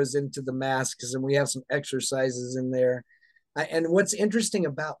chapter goes into the masks, and we have some exercises in there. And what's interesting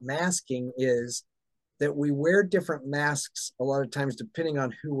about masking is that we wear different masks a lot of times depending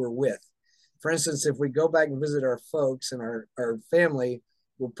on who we're with. For instance, if we go back and visit our folks and our family,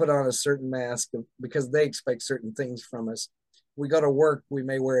 we'll put on a certain mask because they expect certain things from us. We go to work, we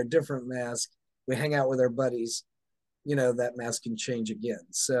may wear a different mask. We hang out with our buddies, that mask can change again.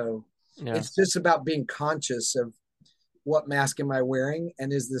 So Yeah. it's just about being conscious of what mask am I wearing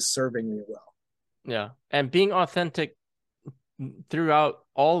and is this serving me well? Yeah. And being authentic throughout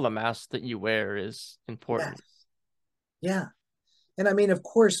all the masks that you wear is Yeah. important. Yeah. And I mean, of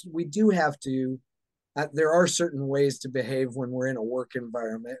course, we do have to there are certain ways to behave when we're in a work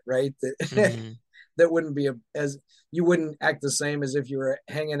environment, right? That Hmm. that wouldn't be as you wouldn't act the same as if you were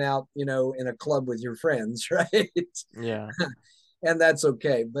hanging out, in a club with your friends, right? Yeah. And that's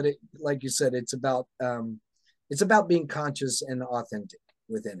okay. But like you said, it's about being conscious and authentic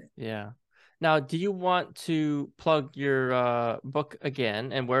within it. Yeah. Now, do you want to plug your book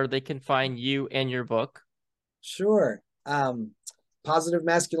again and where they can find you and your book? Sure. Positive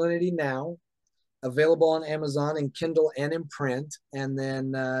Masculinity Now, available on Amazon in Kindle and in print. And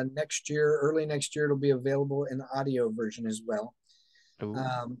then early next year, it'll be available in audio version as well. Ooh.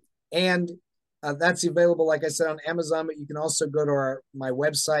 Um, and That's available, like I said, on Amazon, but you can also go to my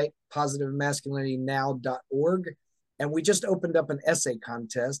website, positivemasculinitynow.org. And we just opened up an essay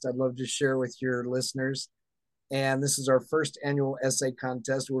contest. I'd love to share with your listeners. And this is our first annual essay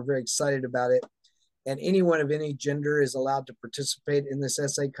contest. We're very excited about it. And anyone of any gender is allowed to participate in this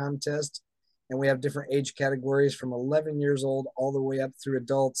essay contest. And we have different age categories from 11 years old all the way up through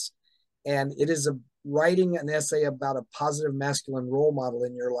adults. And it is writing an essay about a positive masculine role model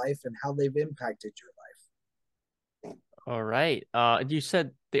in your life and how they've impacted your life. All right. You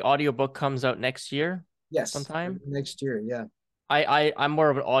said the audiobook comes out next year Yes, sometime? next year. Yeah. I'm more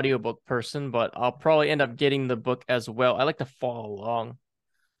of an audiobook person, but I'll probably end up getting the book as well. I like to follow along,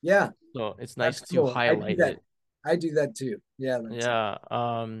 Yeah. so it's That's nice to cool. I do highlight that. it. I do that too. Yeah. Yeah.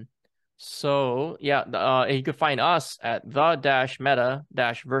 So yeah, you can find us at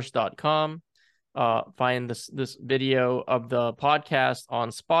the-meta-verse.com. Find this video of the podcast on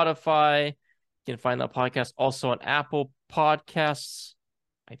Spotify. You can find the podcast also on Apple Podcasts.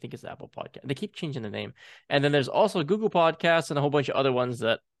 I think it's Apple Podcast. They keep changing the name. And then there's also Google Podcasts and a whole bunch of other ones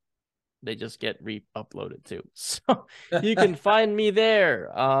that they just get re-uploaded to. So you can find me there.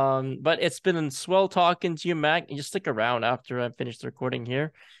 But it's been swell talking to you, Mac. And just stick around after I finish the recording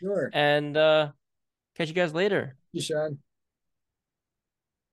here. Sure. And catch you guys later. You, Sean.